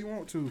fuck her how you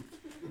want to.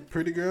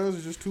 Pretty girls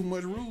is just too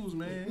much rules,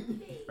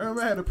 man. I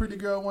remember I had a pretty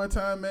girl one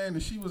time, man,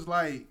 and she was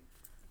like,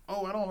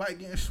 oh, I don't like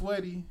getting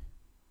sweaty.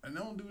 And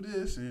don't do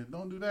this and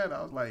don't do that.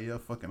 I was like, yeah,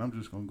 fucking, I'm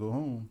just going to go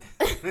home.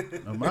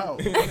 I'm out.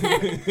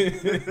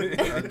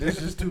 There's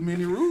just too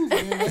many rules,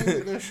 man. I ain't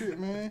with that shit,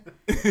 man.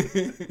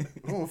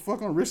 I'm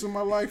fucking risking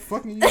my life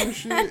fucking you and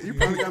shit. You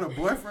probably got a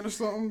boyfriend or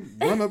something.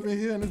 Run up in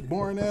here and this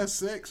boring ass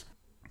sex.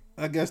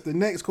 I guess the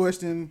next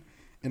question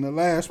and the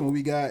last one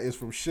we got is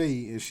from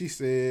Shay. And she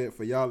said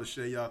for y'all to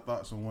share y'all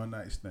thoughts on one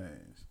night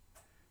stands.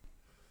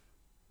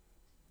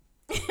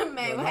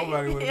 Man, why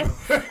Nobody you would-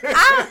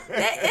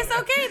 it's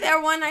okay.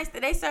 They're one night.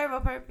 They serve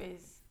a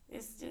purpose.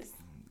 It's just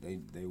They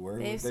were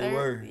they what serve. they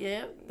were.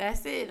 Yep,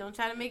 that's it. Don't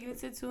try to make it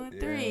into 2 and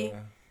 3.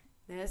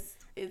 Yeah.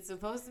 It's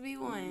supposed to be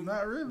one.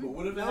 Not really. But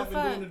what if it No happened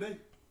fuck. during the day?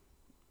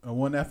 A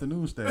one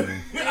afternoon stand.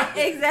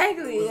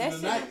 Exactly. It That's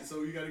was the night,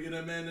 so you gotta get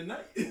that man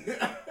tonight.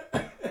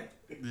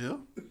 Yeah.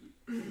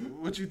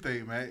 What you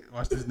think, man?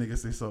 Watch this nigga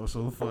say so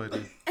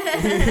funny.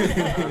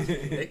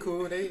 They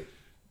cool.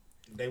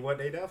 They what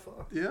they there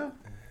for. Yeah.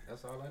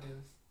 That's all that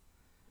is.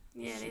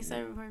 Yeah, they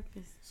serve a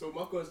purpose. So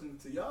my question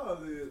to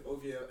y'all is,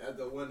 okay, at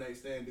the one night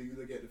stand, do you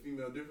look at the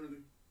female differently?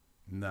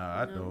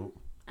 Nah, I No. don't.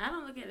 I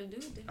don't look at the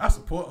dude. I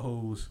support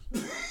hoes.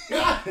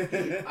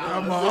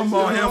 I'm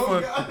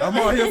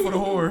all here for the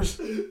horse.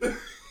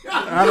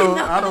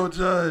 I don't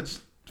judge.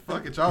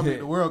 Fuck it, y'all make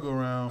the world go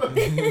round.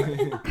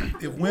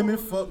 If women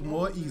fuck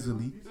more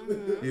easily,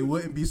 it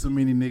wouldn't be so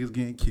many niggas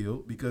getting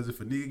killed. Because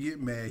if a nigga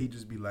get mad, he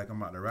just be like,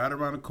 I'm about to ride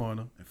around the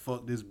corner and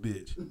fuck this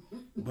bitch.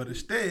 But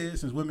instead,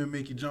 since women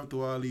make you jump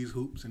through all these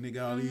hoops and they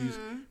got all these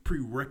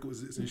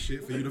prerequisites and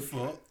shit for you to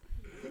fuck,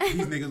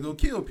 these niggas go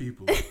kill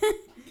people.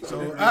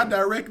 So I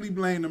directly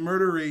blame the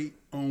murder rate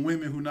on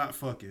women who not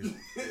fucking.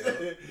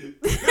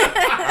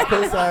 I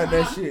co-sign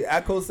that shit.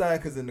 I co-sign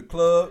because in the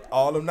club,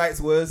 all them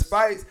nights was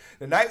fights.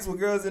 The nights with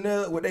girls in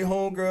there with their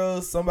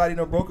homegirls, somebody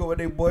done broke up with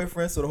their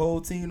boyfriend, so the whole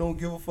team don't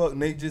give a fuck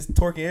and they just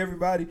twerking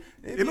everybody.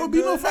 It don't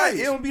be no fights.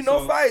 It don't be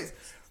no fights.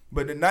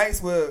 But the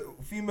nights where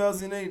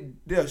females in there,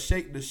 they'll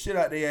shake the shit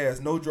out their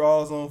ass, no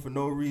draws on for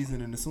no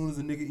reason, and as soon as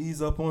a nigga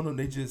ease up on them,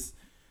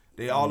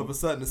 they all of a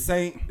sudden the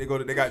saint. They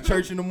got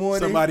church in the morning.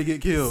 Somebody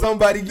get killed.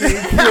 Somebody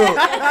getting killed.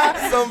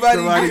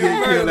 Somebody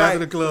get killed like, after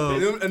the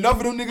club. Enough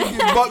of them niggas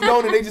get bucked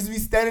on and they just be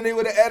standing there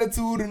with an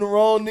attitude and the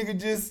wrong nigga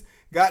just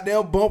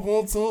goddamn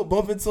bumping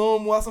to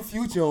him while some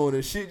Future on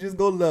and shit just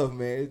go left,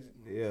 man.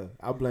 Yeah,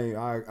 I blame.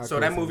 So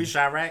that movie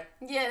Chirac,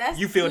 Yeah, that's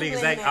you feel the blame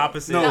exact that.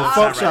 opposite. No, of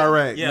fuck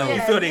Chirac. Yeah, Yeah.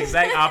 you feel the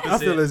exact opposite. I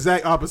feel the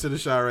exact opposite of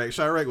Chirac.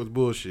 Chirac was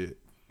bullshit.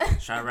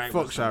 Chirac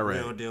Fuck was some Chirac.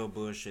 real deal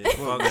bullshit.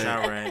 Fuck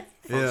Chirac. Fuck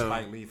Yeah.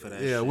 Spike Lee for that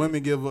Yeah, shit.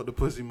 women give up the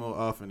pussy more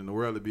often and the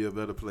world would be a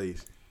better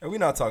place. And we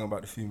not talking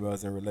about the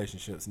females in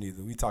relationships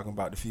neither. We talking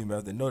about the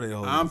females that know they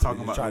hold. I'm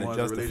talking about trying the to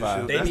ones in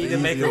justify. relationships. They That's need the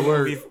to make a easier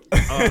word. movie,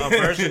 a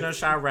version of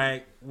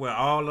Chirac where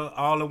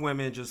all the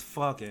women just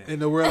fucking. And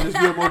the world just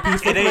be a more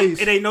peaceful It ain't, place.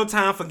 it ain't no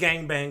time for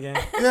gang banging.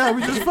 Yeah,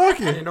 we just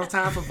fucking. Ain't no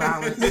time for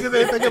violence. Niggas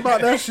ain't thinking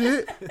about that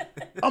shit.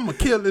 I'm gonna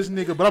kill this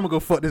nigga, but I'm gonna go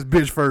fuck this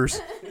bitch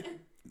first.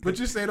 But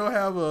you say don't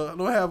have a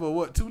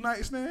what 2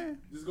 night stand?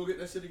 Just go get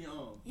that shit in your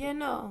arm. Yeah,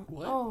 no.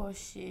 What? Oh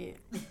shit.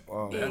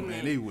 Oh, Yeah,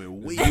 man, they went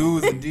weak.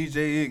 Dudes and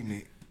DJ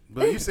Ignite.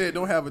 But you said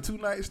don't have a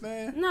 2-night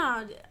stand?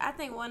 No, I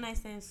think one night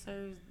stand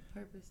serves the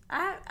purpose.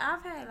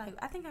 I've had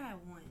I think I had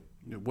one.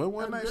 What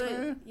one night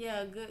stand?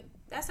 Yeah, good.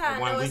 That's how I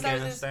know One it's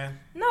weekend stand?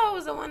 No, it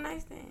was a one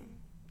night stand.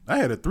 I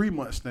had a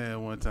 3-month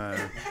stand one time.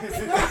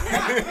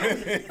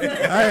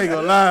 I ain't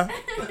gonna lie.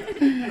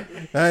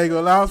 I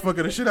was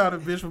fucking the shit out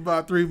of a bitch for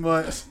about 3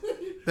 months.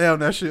 Damn,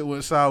 that shit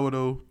went sour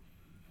though.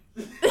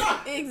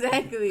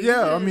 Exactly.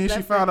 Yeah, I mean,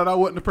 she found out I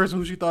wasn't the person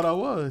who she thought I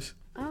was.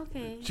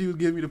 Okay. She was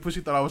giving me the pussy.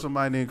 She thought I was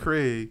somebody named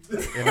Craig,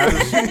 and I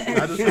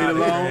just played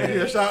along.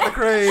 Yeah, shout out to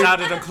Craig.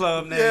 Shout out to the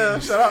club name. Yeah,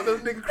 shout out to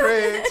the nigga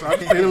Craig. So I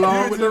just played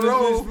along with the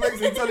role.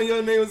 Flexing, telling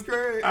your name was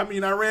Craig. I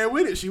mean, I ran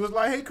with it. She was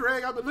like, "Hey,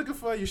 Craig, I've been looking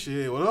for you."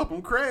 Shit, what up?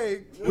 I'm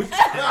Craig.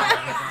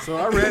 So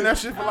I ran that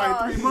shit for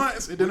like 3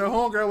 months, and then her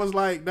homegirl was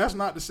like, "That's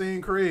not the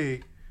same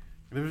Craig."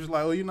 And it was just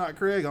like, "Oh, you're not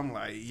Craig?" I'm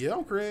like, "Yeah,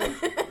 I'm Craig."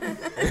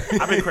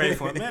 I've been Craig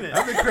for a minute.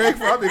 I've been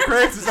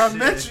Craig since I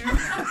met you.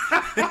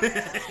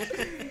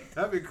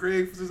 I've been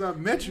Craig since I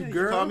met you,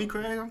 girl. You call me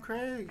Craig, I'm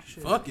Craig.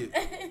 Shit. Fuck it.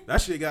 That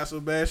shit got so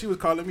bad. She was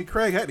calling me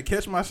Craig. I had to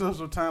catch myself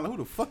sometimes. Like, who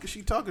the fuck is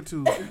she talking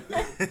to?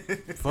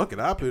 Fuck it.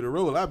 I'll play the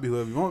role. I'll be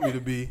whoever you want me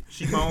to be.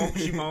 She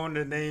moaned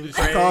the name She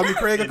Craig. called me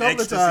Craig a in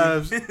couple of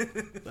times.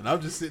 ecstasy. And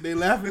I'm just sitting there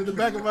laughing in the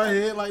back of my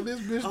head like this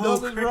bitch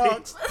dumb as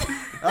rocks.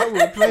 I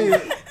would play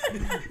it.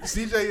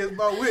 CJ is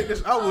my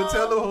witness. I would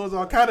tell the hoes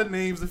all kind of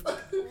names.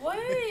 What?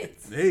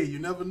 Hey, you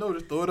never know.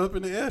 Just throw it up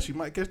in the air. She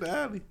might catch the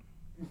alley.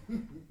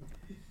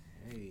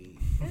 Hey.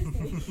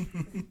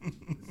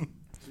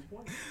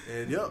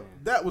 And yep,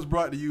 that was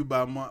brought to you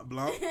by Mont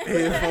Blanc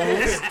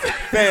headphones.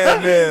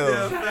 Fan mail.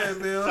 Yeah,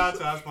 fan mail. Shout out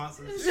to our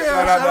sponsors. Yeah,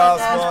 Shout out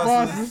to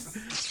our sponsors.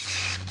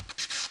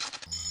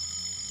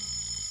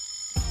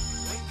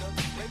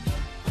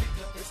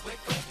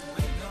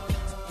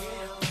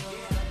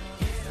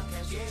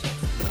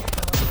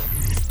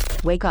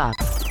 Wake up.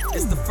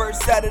 It's the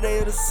first Saturday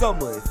of the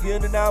summer. If you're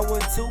in the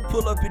 912,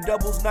 pull up your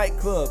Doubles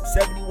nightclub,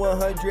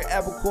 7100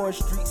 Abercorn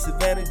Street,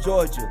 Savannah,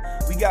 Georgia.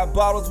 We got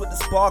bottles with the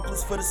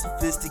sparklers for the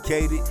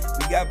sophisticated.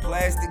 We got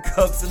plastic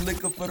cups and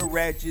liquor for the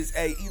ratchets.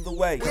 Hey, either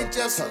way. We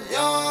just some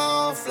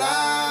young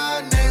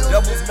fly niggas.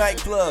 Doubles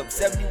nightclub,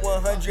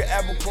 7100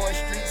 Abercorn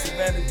Street,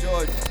 Savannah,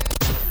 Georgia.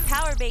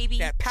 Power, baby.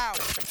 That power.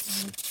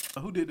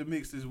 Who did the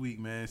mix this week,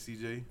 man,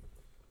 CJ?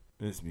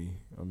 It's me.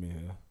 I'm in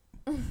here.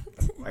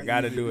 I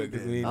gotta do it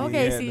because we ain't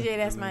Okay, had CJ,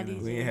 that's my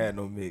DJ. We ain't had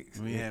no mix.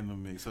 We ain't had no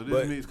mix. So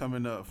this mix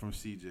coming up from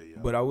CJ,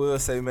 y'all. But I will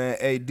say, man,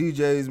 hey,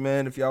 DJs,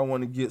 man, if y'all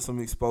want to get some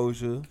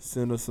exposure,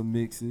 send us some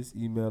mixes.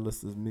 Email us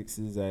those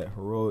mixes at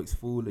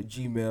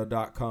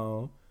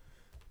heroicsfool@gmail.com.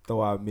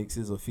 Throw out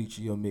mixes or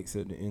feature your mix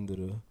at the end of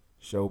the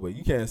show. But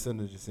you can't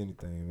send us just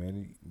anything,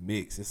 man.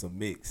 Mix, it's a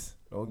mix.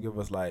 Don't give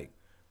us, like,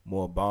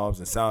 more bombs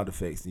and sound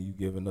effects than you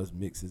giving us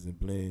mixes and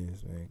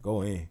blends, man.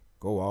 Go in.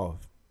 Go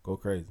off. Go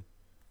crazy.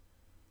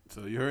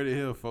 So you heard it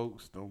here,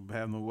 folks. Don't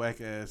have no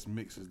whack-ass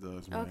mixes to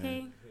us, man.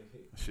 Okay.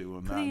 That shit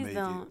will not Please make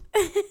don't.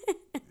 it.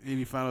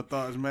 Any final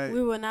thoughts, Matt?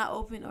 We will not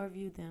open or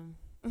view them.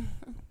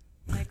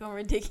 Like on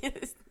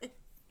ridiculous.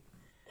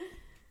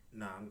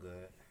 Nah, I'm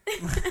good.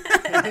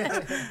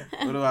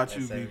 What about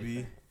you, That's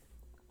BB?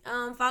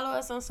 Follow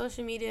us on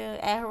social media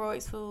at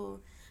Heroics Food.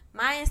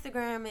 My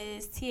Instagram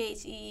is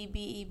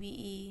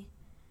TheBebe.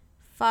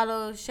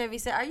 Follow Chevy.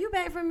 Are you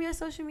back from your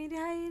social media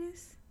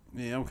hiatus?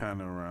 Yeah, I'm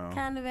kind of around.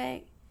 Kind of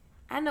back.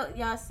 I know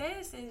y'all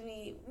said since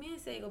me and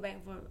Say go back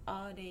and forth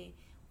all day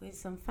with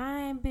some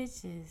fine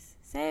bitches.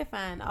 Say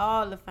fine,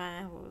 all the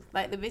fine hoes,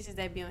 like the bitches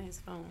that be on his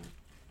phone.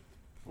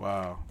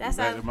 Wow. That's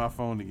back how- to my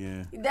phone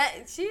again.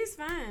 That she's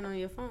fine on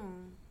your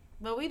phone,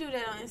 but we do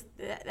that on.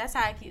 That's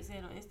how I keep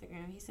saying on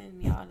Instagram. He sends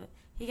me all the.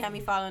 He got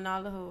me following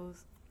all the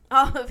hoes,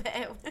 all the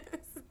bad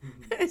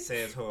ones.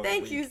 Says whore.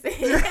 Thank week. you, Say.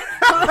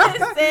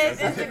 Says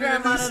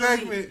Instagram model of the week.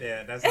 segment.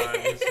 Yeah, that's how I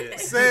do shit.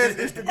 Says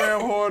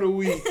Instagram whore of the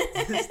week.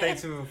 Stay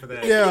tuned for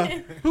that. Yeah.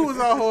 Who was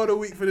our whore of the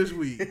week for this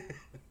week?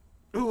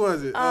 Who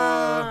was it?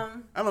 I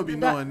don't be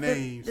knowing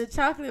names. The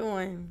chocolate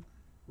one.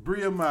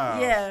 Bria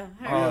Miles. Yeah.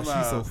 Her. Oh, Bria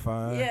she's so Miles.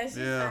 fine. Yeah, she's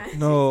Yeah. fine.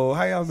 No,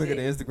 how y'all making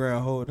the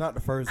Instagram hold? Not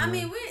the first I one.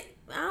 mean,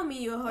 I don't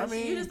mean you a hoe. I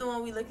mean- You just the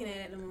one we looking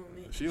at the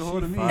moment. She a whore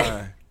to me.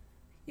 fine.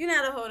 You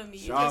not a hoe to me.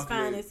 You just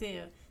fine as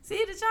hell.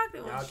 See the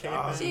chocolate Y'all one.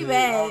 can't She believe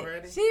bad.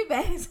 already? She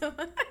bad. So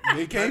They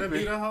Let can't her be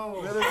be. the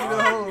hoe. Let her be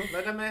the hoe.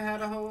 Let the man have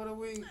the hoe of the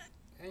week.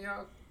 And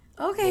y'all,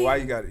 okay. But why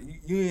you got it?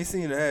 You ain't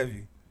seen her, have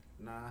you?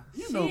 nah.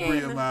 You She know ain't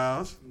Bria the-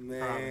 Miles.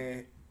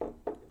 Man.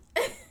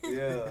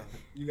 Yeah.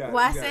 You got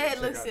Why you gotta said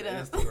check looks out it the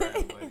up.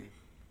 Instagram, buddy.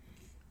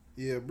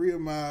 Yeah, Bria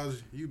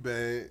Miles, you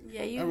bad.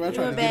 Yeah, I you tried a to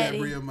get at baddie.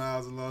 Bria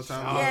Miles a long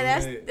time Oh, ago. Yeah,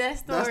 man. that That's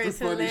story the is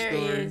funny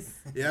hilarious.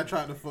 story. Yeah, I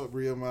tried to fuck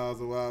Bria Miles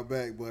a while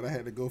back, but I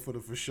had to go for the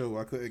for show.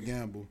 I couldn't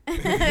gamble. Go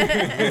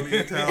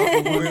in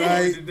town for one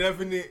night.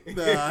 Definite.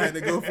 Nah, I had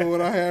to go for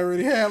what I had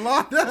already had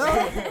locked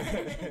up.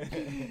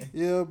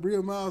 Yeah,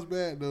 Bria Miles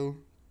bad though.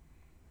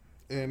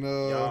 And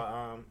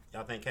Y'all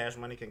think Cash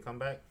Money can come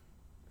back?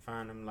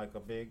 Find him like a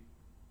big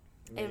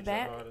major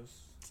back? artist.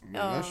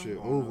 man, that shit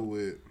over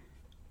with.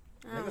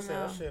 I Nigga don't said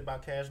that know. shit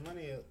about Cash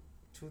Money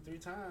 2-3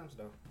 times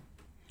though.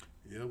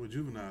 Yeah, with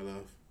Juvenile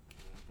left.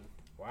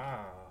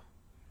 Wow.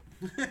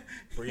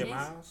 Bria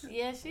Miles?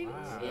 Yeah, she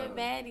a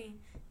baddie.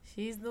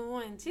 She's the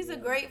one. She's a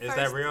great Is first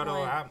that real though?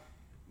 one.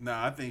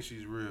 Nah, I think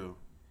she's real.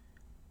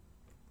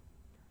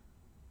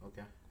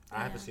 Okay.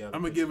 I have to see. I'm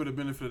gonna give her the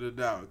benefit of the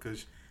doubt because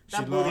she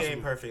that lost. booty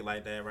ain't perfect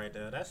like that right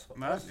there. That's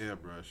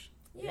airbrush.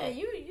 Yeah,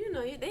 you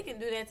know they can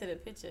do that to the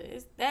picture.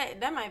 It's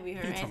that might be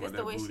her You ass. talking It's about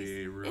the way that booty she's.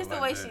 ain't real It's the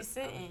like way that. she's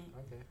sitting.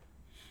 Okay.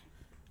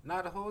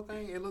 Now the whole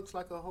thing, it looks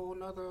like a whole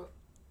nother.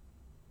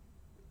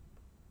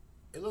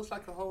 It looks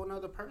like a whole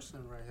nother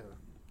person right here.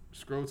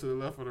 Scroll to the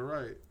left or the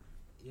right.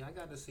 Yeah, I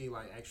got to see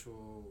like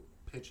actual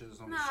pictures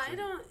on the Nah, street. it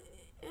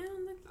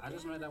don't look. I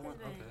just made that one.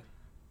 bad. Okay.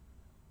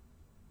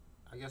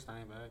 I guess that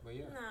ain't bad, but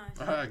yeah.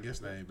 Nah. I guess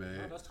that ain't Oh,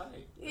 bad. that's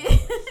tight.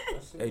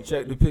 Hey,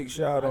 check the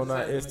picture out I on just our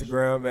had to make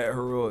Instagram at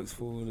Heroics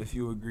Food. If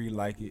you agree,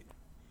 like it.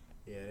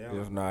 Yeah,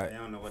 If not, they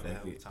don't know what the hell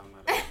fuck we it. talking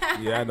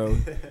about. Yeah, I know.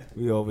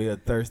 We over here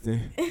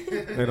thirsty.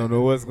 They don't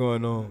know what's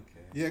going on.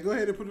 Yeah, go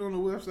ahead and put it on the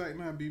website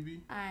now,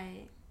 BB.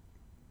 Alright.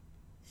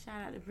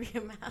 Shout out to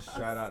Bria Miles.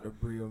 Shout out to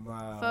Bria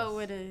Miles. Fuck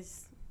with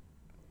us.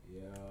 Yeah.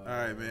 All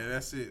right, man.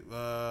 That's it.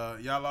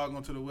 Y'all log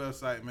on to the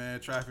website, man.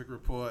 Traffic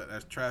Report.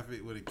 That's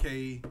traffic with a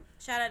K.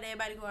 Shout out to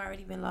everybody who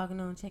already been logging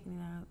on, checking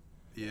it out.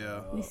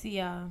 Yeah. We see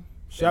y'all.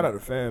 Shout out to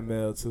fan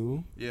mail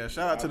too. Yeah,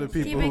 shout out to the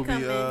people Keep it who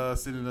be coming.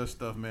 sending us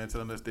stuff, man,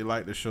 telling us they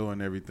like the show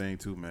and everything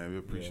too, man. We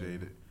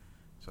appreciate it.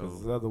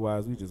 Because So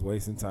otherwise, we just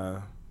wasting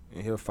time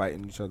and here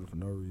fighting each other for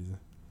no reason.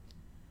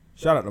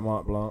 Shout out to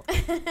Mont Blanc.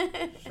 Shout out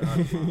to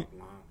Mont Blanc.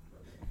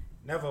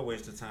 Never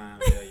waste of time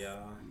here,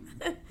 y'all.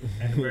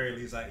 At the very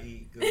least, I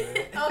eat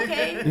good.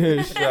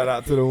 Okay. Shout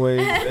out to the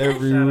wings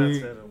every Shout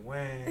week. out to the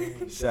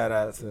wings. Shout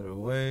out to the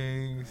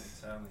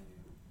wings. I'm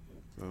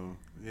telling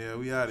you. yeah,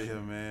 we out of here,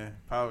 man.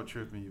 Power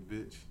tripping, you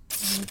bitch.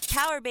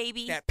 Power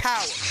baby. That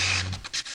power.